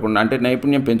బయట పెట్టకుండా అంటే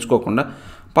నైపుణ్యం పెంచుకోకుండా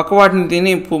పక్క వాటిని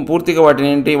తిని పూర్తిగా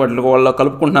వాటిని వాళ్ళు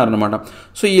కలుపుకుంటున్నారనమాట.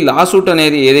 సో ఈ లాసూట్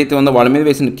అనేది ఏదైతే ఉందో వాళ్ళ మీద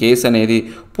వేసిన కేసు అనేది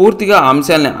పూర్తిగా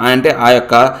అంశాలని అంటే ఆ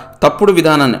యొక్క తప్పుడు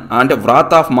విధానాన్ని అంటే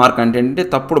వ్రాత్ ఆఫ్ మార్క్ అంటే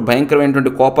తప్పుడు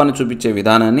భయంకరమైనటువంటి కోపాన్ని చూపించే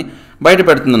విధానాన్ని బయట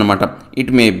పెడుతుందన్నమాట.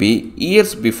 It may be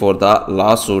years before the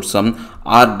లాసూట్స్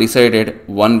are decided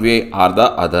one way are the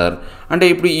other. అంటే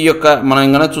ఇప్పుడు ఈ యొక్క మనం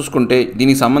ఇంకా చూసుకుంటే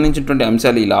దీనికి సంబంధించినటువంటి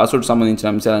అంశాలు ఈ లాసూట్ సంబంధించిన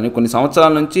అంశాలని కొన్ని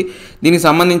సంవత్సరాల నుంచి దీనికి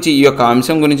సంబంధించి ఈ యొక్క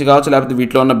అంశం గురించి కావచ్చు లేకపోతే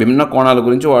వీటిలో ఉన్న భిన్న కోణాల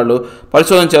గురించి వాళ్ళు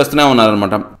పరిశోధన చేస్తూనే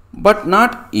ఉన్నారనమాట. But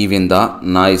not even the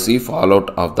noisy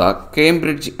fallout of the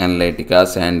Cambridge Analytica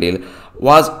scandal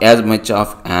was as much of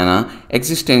an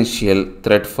existential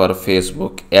threat for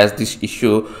Facebook as this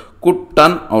issue could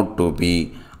turn out to be.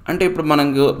 అంటే ఇప్పుడు మనం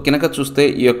కనుక చూస్తే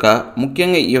ఈ యొక్క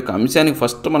ముఖ్యంగా ఈ యొక్క అంశానికి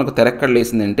ఫస్ట్ మనకు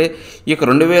తెరక్కడలేసిందంటే ఈ యొక్క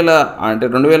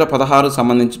 2016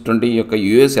 సంబంధించినటువంటి ఈ యొక్క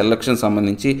యూఎస్ ఎలక్షన్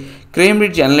సంబంధించి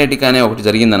కేంబ్రిడ్జ్ అనలిటికా అనే ఒకటి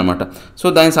జరిగిందనమాట. సో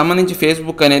దానికి సంబంధించి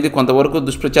ఫేస్బుక్ అనేది కొంతవరకు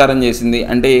దుష్ప్రచారం చేసింది.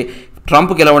 అంటే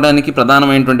ట్రంప్ గెలవడానికి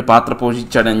ప్రధానమైనటువంటి పాత్ర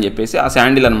పోషించాడని చెప్పేసి ఆ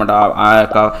శాండిల్ అనమాట. ఆ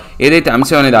యొక్క ఏదైతే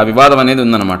అంశం అనేది ఆ వివాదం అనేది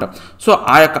ఉందన్నమాట. సో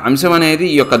ఆ యొక్క అంశం అనేది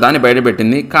ఈ యొక్క దాన్ని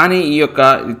బయటపెట్టింది. కానీ ఈ యొక్క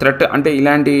థ్రెట్ అంటే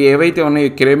ఇలాంటి ఏవైతే ఉన్నాయో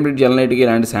కేంబ్రిడ్జ్ అనలిటికా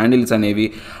ఇలాంటి శాండిల్స్ అనేవి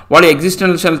వాళ్ళ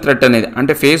ఎగ్జిస్టెన్షియల్ థ్రెట్ అనేది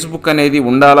అంటే ఫేస్బుక్ అనేది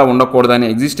ఉండాలా ఉండకూడదని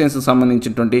ఎగ్జిస్టెన్స్కి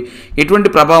సంబంధించినటువంటి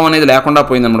ఎటువంటి ప్రభావం అనేది లేకుండా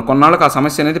పోయిందన్నమాట. కొన్నాళ్ళకి ఆ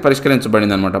సమస్య అనేది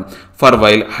పరిష్కరించబడింది అనమాట. For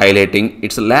while highlighting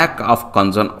it's lack of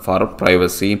concern for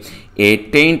privacy, a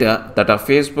taint that a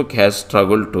Facebook has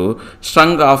struggled to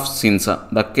shrug off since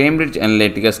the Cambridge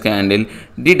Analytica scandal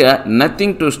did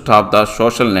nothing to stop the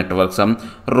social networks'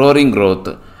 roaring growth.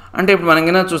 అంటే ఇప్పుడు మనం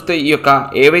కన్నా చూస్తే ఈ యొక్క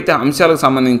ఏవైతే అంశాలకు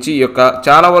సంబంధించి ఈ యొక్క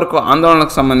చాలా వరకు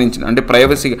ఆందోళనకు సంబంధించిన అంటే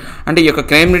ప్రైవసీ అంటే ఈ యొక్క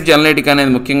కేంబ్రిడ్జ్ అనలిటికా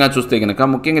అనేది ముఖ్యంగా చూస్తే కనుక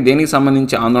ముఖ్యంగా దేనికి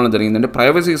సంబంధించి ఆందోళన జరిగిందంటే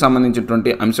ప్రైవసీకి సంబంధించినటువంటి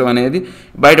అంశం అనేది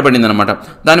బయటపడింది అనమాట.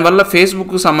 దానివల్ల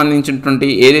ఫేస్బుక్కి సంబంధించినటువంటి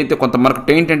ఏదైతే కొంత మరక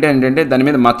టెయింట్ ఏంటంటే దాని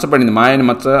మీద మచ్చపడింది, మాయని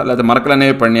మచ్చ లేదా మరకలు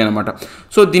అనేవి పడినాయి అనమాట.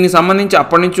 సో దీనికి సంబంధించి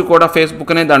అప్పటి నుంచి కూడా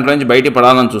ఫేస్బుక్ అనేది దాంట్లో నుంచి బయట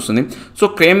పడాలని చూస్తుంది. సో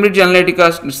కేంబ్రిడ్జ్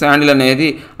అనలిటికా స్కాండల్ అనేది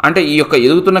అంటే ఈ యొక్క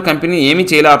ఎదుగుతున్న కంపెనీ ఏమీ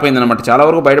చేయలేకపోయింది అనమాట. చాలా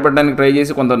వరకు బయటపడడానికి ట్రై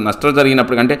చేసి కొంత నష్టం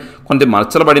జరిగినప్పటికీ అంటే కొంత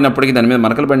మరచలు పడినప్పటికీ దాని మీద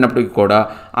మరకలు పడినప్పటికీ కూడా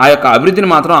ఆ యొక్క అభివృద్ధిని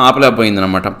మాత్రం ఆపలేకపోయింది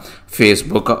అనమాట.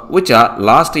 Facebook which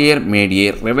last year made A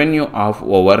revenue of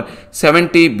over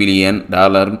 $70 billion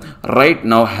right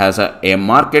now has a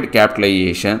market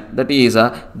capitalisation that is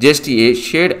just a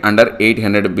shade under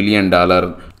 $800 billion.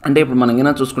 అంటే ఇప్పుడు మనం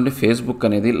ఏమైనా చూసుకుంటే ఫేస్బుక్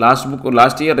అనేది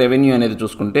లాస్ట్ ఇయర్ రెవెన్యూ అనేది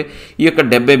చూసుకుంటే ఈ యొక్క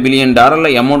 $70 billion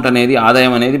అమౌంట్ అనేది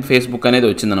ఆదాయం అనేది ఫేస్బుక్ అనేది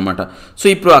వచ్చిందనమాట. సో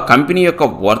ఇప్పుడు ఆ కంపెనీ యొక్క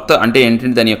వర్త్ అంటే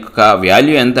ఏంటంటే దాని యొక్క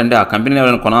వాల్యూ ఎంత అంటే ఆ కంపెనీని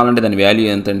ఎవరైనా కొనాలంటే దాని వాల్యూ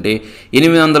ఎంత అంటే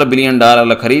 $800 billion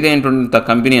ఖరీదైనటువంటి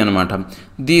కంపెనీ అనమాట.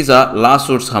 These are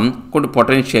లాసూట్స్ could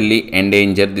potentially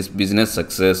endanger this business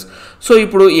success. So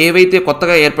ఇప్పుడు ఏవైతే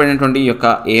కొత్తగా ఏర్పడినటువంటి ఈ యొక్క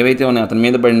ఏవైతే ఉన్నాయో అతని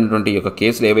మీద పడినటువంటి ఈ యొక్క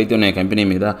కేసులు ఏవైతే ఉన్నాయో కంపెనీ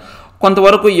మీద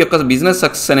కొంతవరకు ఈ యొక్క బిజినెస్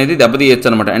సక్సెస్ అనేది దెబ్బతీయచ్చు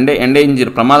అనమాట. అంటే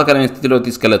ఎండేంజర్ ప్రమాదకరమైన స్థితిలో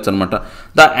తీసుకెళ్లొచ్చు అనమాట.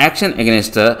 The action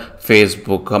against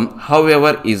Facebook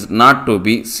however is not to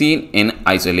be seen in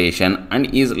isolation and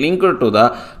is linked to the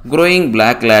growing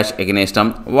backlash against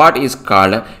what is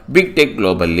called big tech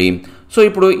globally. So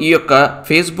ఇప్పుడు ఈ యొక్క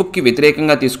ఫేస్బుక్కి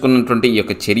వ్యతిరేకంగా తీసుకున్నటువంటి ఈ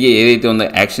యొక్క చర్య ఏదైతే ఉందో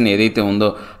యాక్షన్ ఏదైతే ఉందో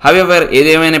హౌఎవర్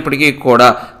ఏదేమైనప్పటికీ కూడా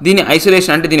దీని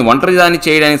ఐసోలేషన్ అంటే దీని ఒంటరిదాన్ని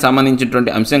చేయడానికి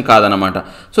సంబంధించినటువంటి అంశం కాదనమాట.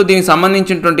 సో దీనికి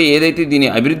సంబంధించినటువంటి ఏదైతే దీని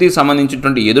అభివృద్ధికి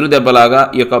సంబంధించినటువంటి ఎదురు దెబ్బలాగా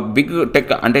ఈ యొక్క బిగ్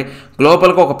టెక్ అంటే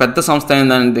గ్లోబల్గా ఒక పెద్ద సంస్థ అయిన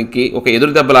దానికి ఒక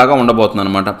ఎదురు దెబ్బలాగా ఉండబోతుంది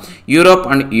అనమాట. Europe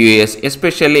and US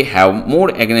especially have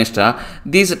moved against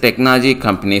these technology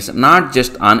companies not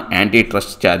just on anti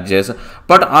trust charges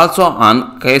but also on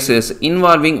cases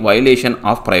involving violation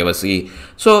of privacy.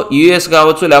 So US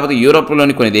కావచ్చు లేకపోతే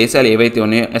యూరోప్లోని కొన్ని దేశాలు ఏవైతే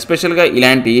ఉన్నాయో ఎస్పెషల్గా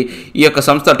ఇలాంటి ఈ యొక్క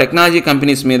సంస్థ టెక్నాలజీ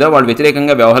కంపెనీస్ మీద వాళ్ళు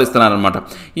వ్యతిరేకంగా వ్యవహరిస్తున్నారనమాట.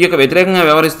 ఈ యొక్క వ్యతిరేకంగా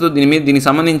వ్యవహరిస్తూ దీనికి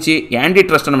సంబంధించి యాంటీ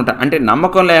ట్రస్ట్ అనమాట. అంటే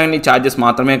నమ్మకం లేని ఛార్జెస్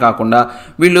మాత్రమే కాకుండా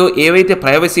వీళ్ళు ఏవైతే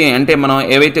ప్రైవసీ అంటే మనం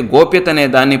ఏవైతే గోప్యత అనే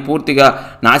దాన్ని పూర్తిగా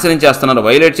నాశనం చేస్తున్నారో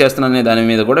వైలేట్ చేస్తున్నారు అనే దాని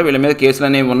మీద కూడా వీళ్ళ మీద కేసులు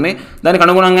అనేవి ఉన్నాయి. దానికి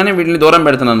అనుగుణంగానే వీటిని దూరం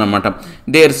పెడుతున్నారు అనమాట.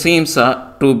 There seems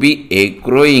to be a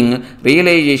growing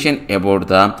realization about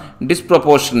the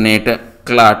disproportionate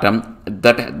clout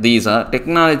that these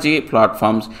technology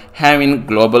platforms have in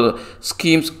global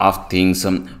schemes of things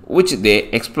which they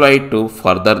exploit to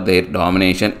further their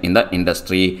domination in the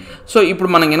industry. So ఇప్పుడు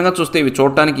మనం కనుక చూస్తే ఇవి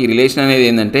చూడటానికి ఈ relation అనేది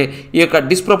ఏంటంటే ఈ యొక్క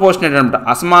డిస్ప్రపోర్షనేట్ అనమాట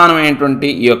అసమానమైనటువంటి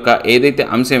ఈ యొక్క ఏదైతే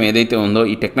అంశం ఏదైతే ఉందో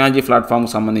ఈ టెక్నాలజీ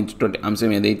ప్లాట్ఫామ్కి సంబంధించినటువంటి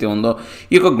అంశం ఏదైతే ఉందో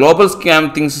ఈ యొక్క గ్లోబల్ స్కామ్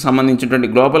థింగ్స్ సంబంధించినటువంటి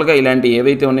గ్లోబల్గా ఇలాంటి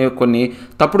ఏవైతే ఉన్నాయో కొన్ని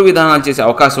తప్పుడు విధానాలు చేసే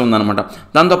అవకాశం ఉందన్నమాట.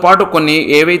 దాంతోపాటు కొన్ని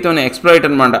ఏవైతే ఉన్నాయో ఎక్స్ప్లాయిట్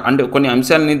అనమాట అంటే కొన్ని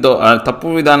అంశాలని తప్పు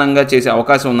విధానంగా చేసే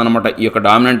అవకాశం ఉందన్నమాట ఈ యొక్క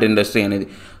డామినెంట్ ఇండస్ట్రీ అనేది.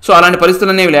 సో అలాంటి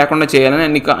పరిస్థితులు అనేవి లేకుండా చేయాలని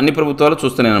అన్ని ప్రభుత్వాలు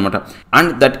చూస్తున్నాయి అనమాట.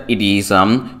 And that it is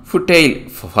futile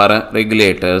for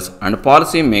regulators and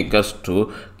policy makers to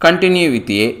continue with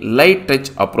a light touch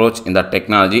approach in the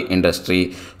technology industry.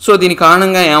 So దీని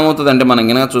కారణంగా ఏమవుతుందంటే మనం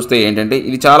కనుక చూస్తే ఏంటంటే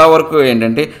ఇది చాలా వరకు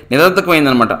ఏంటంటే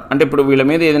నిరర్థకమైందనమాట. అంటే ఇప్పుడు వీళ్ళ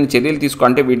మీద ఏదైనా చర్యలు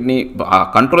అంటే వీటిని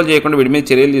కంట్రోల్ చేయకుండా వీటి మీద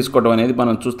చర్యలు తీసుకోవడం అనేది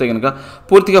మనం చూస్తే కనుక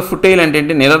పూర్తిగా ఫుటైల్ అంటే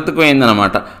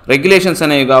నిరర్థకమైందనమాట. రెగ్యులేషన్స్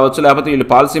అనేవి కావచ్చు లేకపోతే వీళ్ళు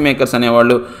పాలసీ మేకర్స్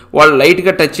అనేవాళ్ళు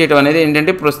లైట్గా టచ్ చేయడం అనేది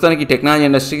ఏంటంటే ప్రస్తుతానికి టెక్నాలజీ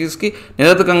ఇండస్ట్రీస్కి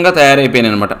నిరర్థకంగా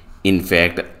తయారైపోయినాయి అనమాట.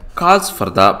 In fact calls for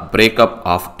the breakup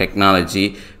of technology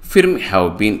firm have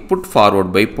been put forward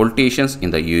by politicians in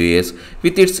the US.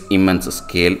 With its immense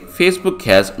scale, Facebook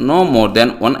has no more than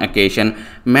one occasion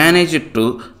managed to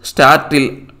startle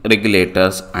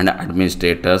regulators and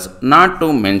administrators, not to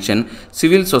mention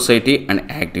civil society and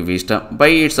activists,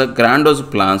 by its grandiose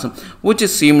plans which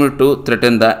seem to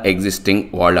threaten the existing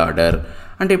world order.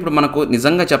 అంటే ఇప్పుడు మనకు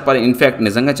నిజంగా చెప్పాలి, in fact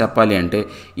నిజంగా చెప్పాలి అంటే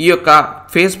ఈ యొక్క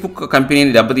ఫేస్బుక్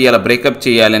కంపెనీని దెబ్బతీయాలి, బ్రేకప్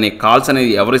చేయాలని కాల్స్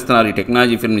అనేది ఎవరిస్తున్నారు, ఈ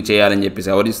టెక్నాలజీ ఫిల్మ్ని చేయాలని చెప్పేసి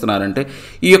ఎవరు ఇస్తున్నారంటే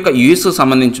ఈ యొక్క యూఎస్కు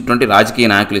సంబంధించినటువంటి రాజకీయ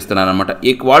నాయకులు ఇస్తున్నారనమాట.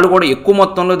 వాళ్ళు కూడా ఎక్కువ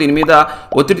మొత్తంలో దీని మీద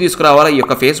ఒత్తిడి తీసుకురావాలి, ఈ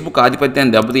యొక్క ఫేస్బుక్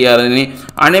ఆధిపత్యాన్ని దెబ్బతీయాలని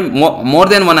అనే మోర్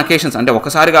దెన్ వన్ అకేషన్స్, అంటే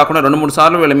ఒకసారి కాకుండా 2-3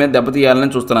 సార్లు వీళ్ళ మీద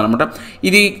దెబ్బతీయాలని చూస్తున్నారనమాట.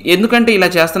 ఇది ఎందుకంటే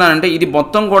ఇలా చేస్తున్నారంటే ఇది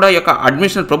మొత్తం కూడా ఈ యొక్క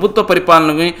అడ్మినిస్ట్రేషన్ ప్రభుత్వ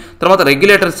పరిపాలనని తర్వాత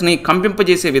రెగ్యులేటర్స్ని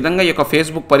కంపింపజేసే విధంగా ఈ యొక్క ఫేస్బుక్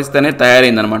పరిస్థితి అనేది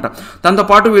తయారైందనమాట.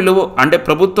 దాంతోపాటు వీళ్ళు అంటే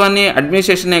ప్రభుత్వాన్ని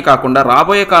అడ్మినిస్ట్రేషనే కాకుండా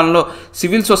రాబోయే కాలంలో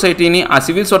సివిల్ సొసైటీని, ఆ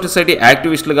సివిల్ సొసైటీ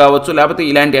యాక్టివిస్టులు కావచ్చు, లేకపోతే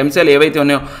ఇలాంటి అంశాలు ఏవైతే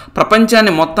ఉన్నాయో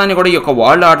ప్రపంచాన్ని మొత్తాన్ని కూడా ఈ యొక్క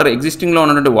వరల్డ్ ఆర్డర్, ఎగ్జిస్టింగ్లో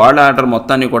ఉన్నటువంటి వరల్డ్ ఆర్డర్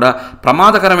మొత్తాన్ని కూడా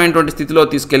ప్రమాదకరమైనటువంటి స్థితిలో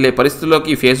తీసుకెళ్లే పరిస్థితుల్లోకి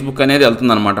ఈ ఫేస్బుక్ అనేది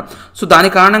వెళ్తుందనమాట. సో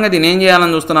దాని కారణంగా దీన్ని ఏం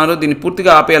చేయాలని చూస్తున్నారు, దీన్ని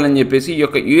పూర్తిగా ఆపేయాలని చెప్పేసి ఈ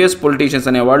యొక్క యూఎస్ పొలిటీషియన్స్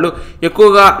అనేవాళ్ళు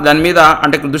ఎక్కువగా దాని మీద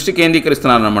అంటే దృష్టి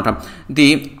కేంద్రీకరిస్తున్నారు అనమాట. The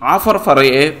offer for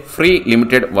a free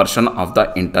limited version of the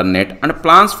internet and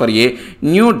plans for a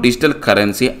new digital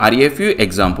currency are a few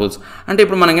examples. అంటే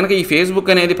ఇప్పుడు మనం కనుక ఈ ఫేస్బుక్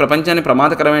అనేది ప్రపంచానికి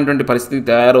ప్రమాదకరమైనటువంటి పరిస్థితి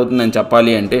తయారవుతుందని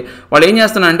చెప్పాలి అంటే వాళ్ళు ఏం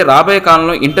చేస్తున్నారంటే రాబోయే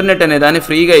కాలంలో ఇంటర్నెట్ అనే దాన్ని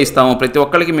ఫ్రీగా ఇస్తాము, ప్రతి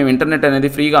ఒక్కరికి మేము ఇంటర్నెట్ అనేది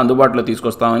ఫ్రీగా అందుబాటులో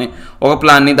తీసుకొస్తామని ఒక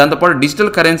ప్లాన్ని, దాంతోపాటు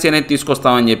డిజిటల్ కరెన్సీ అనేది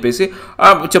తీసుకొస్తామని చెప్పేసి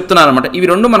చెప్తున్నారనమాట. ఇవి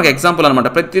రెండు మనకు ఎగ్జాంపుల్ అనమాట.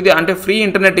 ప్రతిదీ అంటే ఫ్రీ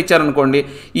ఇంటర్నెట్ ఇచ్చారనుకోండి,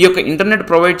 ఈ యొక్క ఇంటర్నెట్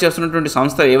ప్రొవైడ్ చేస్తున్నటువంటి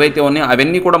సంస్థ ఏవైతే ఉన్నాయో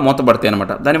అవన్నీ కూడా మూతపడతాయి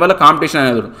అనమాట. దానివల్ల కాంపిటీషన్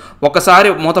అనేది ఒకసారి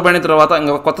మూతపడిన తర్వాత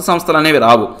ఇంకా కొత్త సంస్థలు అనేవి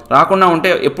రాకుండా ఉంటే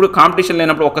ఎప్పుడు కాంపిటీషన్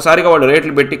లేనప్పుడు ఒక్కసారిగా వాళ్ళు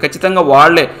రేట్లు పెట్టి ఖచ్చితంగా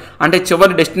వాళ్ళే అంటే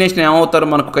చివరి డెస్టినేషన్ ఏమవుతారు,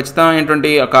 మనకు ఖచ్చితమైనటువంటి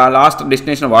ఒక లాస్ట్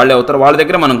డెస్టినేషన్ వాళ్ళే అవుతారు, వాళ్ళ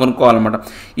దగ్గర మనం కొనుక్కోవాలన్నమాట.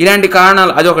 ఇలాంటి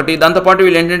కారణాలు అదొకటి. దాంతోపాటు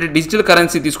వీళ్ళు ఏంటంటే డిజిటల్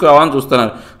కరెన్సీ తీసుకురావాలని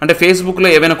చూస్తున్నారు. అంటే ఫేస్బుక్లో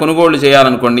ఏవైనా కొనుగోళ్లు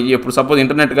చేయాలనుకోండి, ఇప్పుడు సపోజ్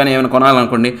ఇంటర్నెట్ కానీ ఏమైనా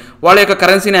కొనాలనుకోండి, వాళ్ళ యొక్క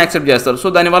కరెన్సీని యాక్సెప్ట్ చేస్తారు. సో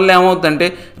దానివల్ల ఏమవుతుందంటే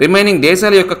రిమైనింగ్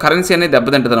దేశాల యొక్క కరెన్సీ అనేది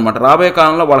దెబ్బతింటుంది అనమాట. రాబోయే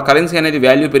కాలంలో వాళ్ళ కరెన్సీ అనేది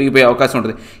వాల్యూ పెరిగిపోయే అవకాశం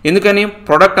ఉంటుంది. ఎందుకని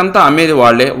ప్రొడక్ట్ అంతా అమ్మేది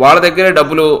వాళ్ళే, వాళ్ళ దగ్గరే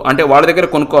డబ్బులు అంటే వాళ్ళ దగ్గర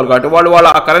కొనుక్కోవాలి కాబట్టి వాళ్ళు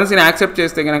ఆ కరెన్సీని యాక్సెప్ట్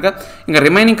చేస్తే కనుక ఇంకా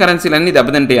రిమైనింగ్ కరెన్సీలన్నీ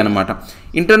దెబ్బతింటాయి అనమాట.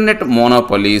 Internet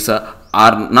మోనోపొలీస్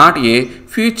are not a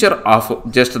future of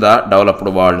just the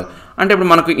developed world. అంటే ఇప్పుడు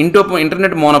మనకు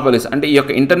ఇంటర్నెట్ మోనోపొలీస్ అంటే ఈ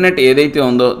యొక్క ఇంటర్నెట్ ఏదైతే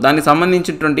ఉందో దానికి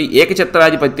సంబంధించినటువంటి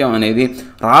ఏకఛత్రాధిపత్యం అనేది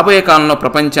రాబోయే కాలంలో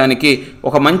ప్రపంచానికి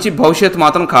ఒక మంచి భవిష్యత్తు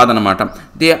మాత్రం కాదనమాట.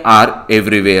 They are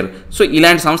everywhere. సో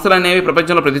ఇలాంటి సంస్థలు అనేవి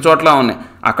ప్రపంచంలో ప్రతి చోట్ల ఉన్నాయి.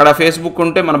 అక్కడ ఫేస్బుక్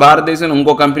ఉంటే మన భారతదేశంలో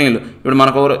ఇంకో కంపెనీలు, ఇప్పుడు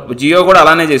మనకు జియో కూడా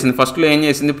అలానే చేసింది. ఫస్ట్లో ఏం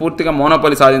చేసింది, పూర్తిగా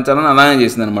మోనోపొలీ సాధించాలని అలానే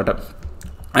చేసింది అనమాట.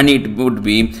 And it would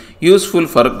be useful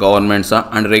for governments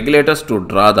and regulators to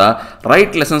draw the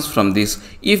right lessons from this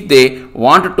if they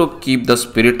want to keep the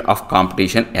spirit of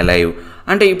competition alive.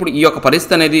 అంటే ఇప్పుడు ఈ యొక్క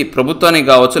పరిస్థితి అనేది ప్రభుత్వానికి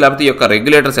కావచ్చు, లేకపోతే ఈ యొక్క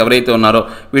రెగ్యులేటర్స్ ఎవరైతే ఉన్నారో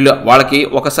వాళ్ళకి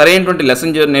ఒక సరైనటువంటి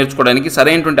లెసన్ నేర్చుకోవడానికి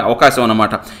సరైనటువంటి అవకాశం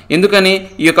అన్నమాట. ఎందుకని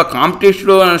ఈ యొక్క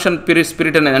కాంపిటీషన్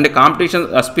స్పిరిట్ అనేది అంటే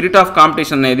స్పిరిట్ ఆఫ్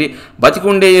కాంపిటీషన్ అనేది బతికి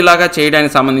ఉండేలాగా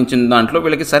చేయడానికి సంబంధించిన దాంట్లో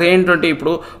వీళ్ళకి సరైనటువంటి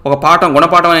ఇప్పుడు ఒక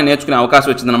గుణపాఠం అనేది నేర్చుకునే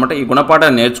అవకాశం వచ్చిందనమాట. ఈ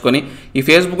గుణపాఠాన్ని నేర్చుకొని ఈ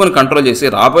ఫేస్బుక్ని కంట్రోల్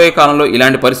చేసి రాబోయే కాలంలో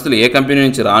ఇలాంటి పరిస్థితులు ఏ కంపెనీ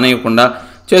నుంచి రానివ్వకుండా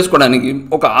చేసుకోవడానికి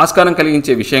ఒక ఆస్కారం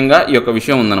కలిగించే విషయంగా ఈ యొక్క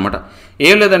విషయం ఉందన్నమాట.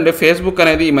 ఏం లేదంటే ఫేస్బుక్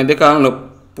అనేది ఈ మధ్యకాలంలో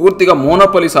పూర్తిగా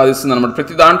మోనోపొలీ సాధిస్తుంది అనమాట.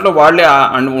 ప్రతి దాంట్లో వాళ్ళే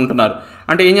ఉంటున్నారు.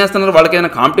 అంటే ఏం చేస్తున్నారు, వాళ్ళకి ఏదైనా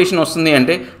కాంపిటీషన్ వస్తుంది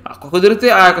అంటే కుదిరితే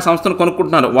ఆ యొక్క సంస్థను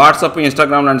కొనుక్కుంటున్నారు. వాట్సాప్,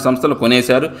 ఇన్స్టాగ్రామ్ లాంటి సంస్థలు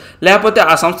కొనేశారు, లేకపోతే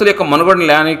ఆ సంస్థల యొక్క మనుగడని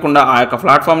లేనివ్వకుండా ఆ యొక్క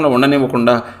ప్లాట్ఫామ్లో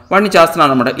ఉండనివ్వకుండా వాడిని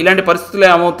చేస్తున్నారు అనమాట. ఇలాంటి పరిస్థితుల్లో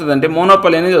ఏమవుతుందంటే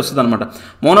మోనోపొలీ అనేది వస్తుంది అనమాట.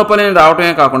 మోనోపొలీ అనేది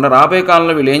రావటమే కాకుండా రాబోయే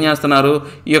కాలంలో వీళ్ళు ఏం చేస్తున్నారు,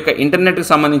 ఈ యొక్క ఇంటర్నెట్కి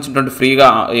సంబంధించినటువంటి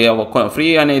ఫ్రీ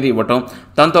అనేది ఇవ్వటం,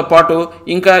 దాంతోపాటు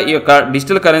ఇంకా ఈ యొక్క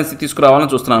డిజిటల్ కరెన్సీ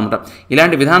తీసుకురావాలని చూస్తున్నారు అనమాట.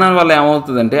 ఇలాంటి విధానాల వల్ల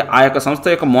ఏమవుతుందంటే ఆ యొక్క సంస్థ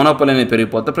యొక్క మోనోపొలీ అనేది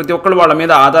పెరిగిపోతుంది. ప్రతి ఒక్కరు వాళ్ళ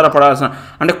మీద ఆధారపడాల్సిన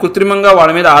అంటే కృత్రిమంగా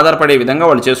వాళ్ళ మీద ఆధారపడే విధంగా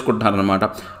వాళ్ళు చేసుకుంటున్నారనమాట.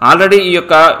 ఆల్రెడీ ఈ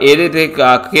యొక్క ఏదైతే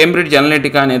కేంబ్రిడ్జ్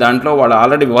అనలిటికా అనే దాంట్లో వాళ్ళు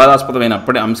ఆల్రెడీ వివాదాస్పదమైన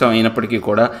అంశం అయినప్పటికీ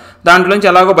కూడా దాంట్లోంచి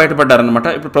ఎలాగో బయటపడ్డారనమాట.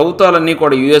 ఇప్పుడు ప్రభుత్వాలన్నీ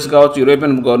కూడా యూఎస్ కావచ్చు,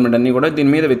 యూరోపియన్ గవర్నమెంట్ అన్నీ కూడా దీని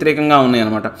మీద వ్యతిరేకంగా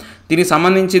ఉన్నాయన్నమాట. దీనికి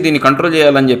సంబంధించి దీన్ని కంట్రోల్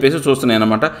చేయాలని చెప్పేసి చూస్తున్నాయి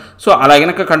అనమాట. సో అలా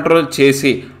గనక కంట్రోల్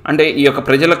చేసి అంటే ఈ యొక్క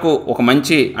ప్రజలకు ఒక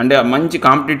మంచి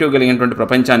కాంపిటేటివ్ కలిగినటువంటి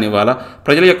ప్రపంచాన్ని ఇవ్వాలా,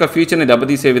 ప్రజల యొక్క ఫ్యూచర్ని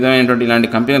దెబ్బతీసే విధమైనటువంటి ఇలాంటి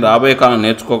కంపెనీ రాబోయే కాలం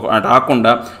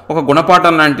రాకుండా ఒక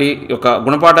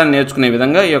గుణపాఠాన్ని నేర్చుకునే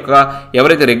విధంగా ఈ యొక్క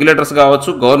ఎవరైతే రెగ్యులేటర్స్ కావచ్చు,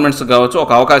 గవర్నమెంట్స్ కావచ్చు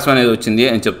ఒక అవకాశం అనేది వచ్చింది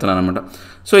అని చెప్తున్నాను అనమాట.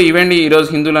 సో ఇవండి ఈరోజు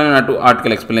హిందూలోని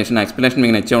ఆర్టికల్ ఎక్స్ప్లెనేషన్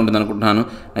మీకు నచ్చే ఉంటుంది అనుకుంటున్నాను.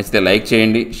 నచ్చితే లైక్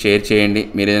చేయండి, షేర్ చేయండి.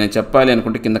 మీరు ఏదైనా చెప్పాలి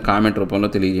అనుకుంటే కింద కామెంట్ రూపంలో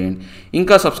తెలియజేయండి.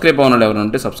 ఇంకా సబ్స్క్రైబ్ అవ్వడం ఎవరు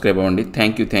ఉంటే సబ్స్క్రైబ్ అవ్వండి.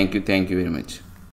 Thank you very much.